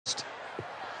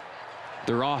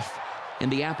They're off in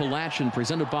the Appalachian,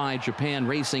 presented by Japan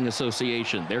Racing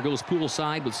Association. There goes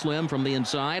Poolside with Slim from the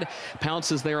inside.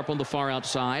 Pounces there up on the far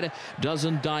outside.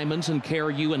 Dozen Diamonds and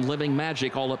Care You and Living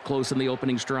Magic all up close in the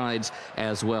opening strides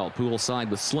as well.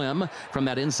 Poolside with Slim from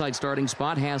that inside starting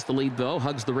spot. Has the lead, though.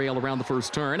 Hugs the rail around the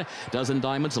first turn. Dozen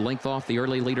Diamonds a length off the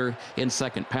early leader in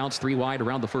second. Pounce 3 wide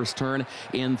around the first turn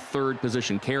in third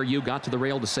position. Care You got to the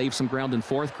rail to save some ground in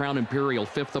fourth. Crown Imperial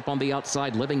fifth up on the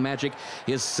outside. Living Magic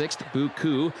is sixth.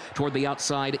 Buchu toward the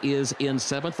outside is in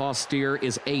seventh. Austere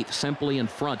is eighth. Simply in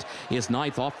front is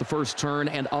ninth off the first turn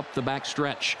and up the back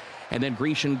stretch. And then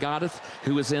Grecian Goddess,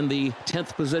 who is in the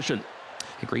 10th position.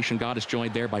 Grecian Goddess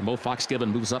joined there by Mo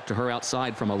Fox-Given, moves up to her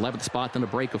outside from 11th spot, then a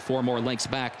break of 4 more lengths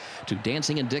back to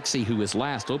Dancing in Dixie, who is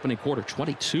last. Opening quarter,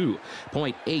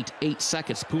 22.88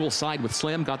 seconds. Poolside with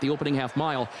Slim got the opening half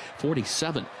mile,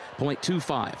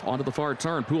 47.25. Onto the far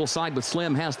turn. Poolside with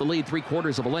Slim has the lead,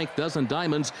 3/4 of a length. Dozen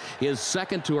Diamonds is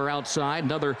second to her outside.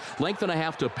 Another length and a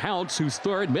half to Pounce, who's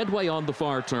third, midway on the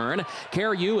far turn.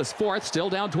 Care You is fourth, still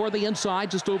down toward the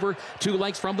inside, just over 2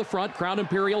 lengths from the front. Crown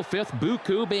Imperial fifth.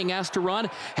 Buchu being asked to run.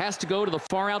 Has to go to the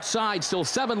far outside, still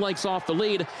 7 lengths off the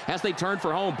lead as they turn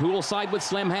for home. Poolside with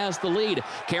Slim has the lead.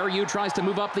 Care You tries to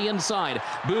move up the inside.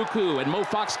 Buchu and Mo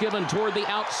Fox-Given toward the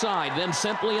outside, then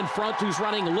Simply in front, who's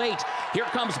running late. Here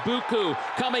comes Buchu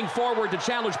coming forward to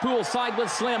challenge Poolside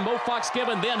with Slim. Mo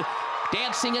Fox-Given, then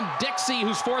Dancing in Dixie,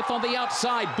 who's fourth on the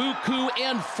outside. Buchu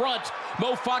in front.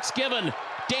 Mo Fox-Given.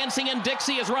 Dancing in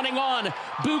Dixie is running on.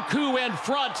 Buchu in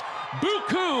front.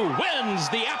 Buchu wins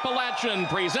the Appalachian,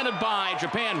 presented by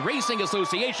Japan Racing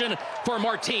Association for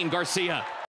Martin Garcia.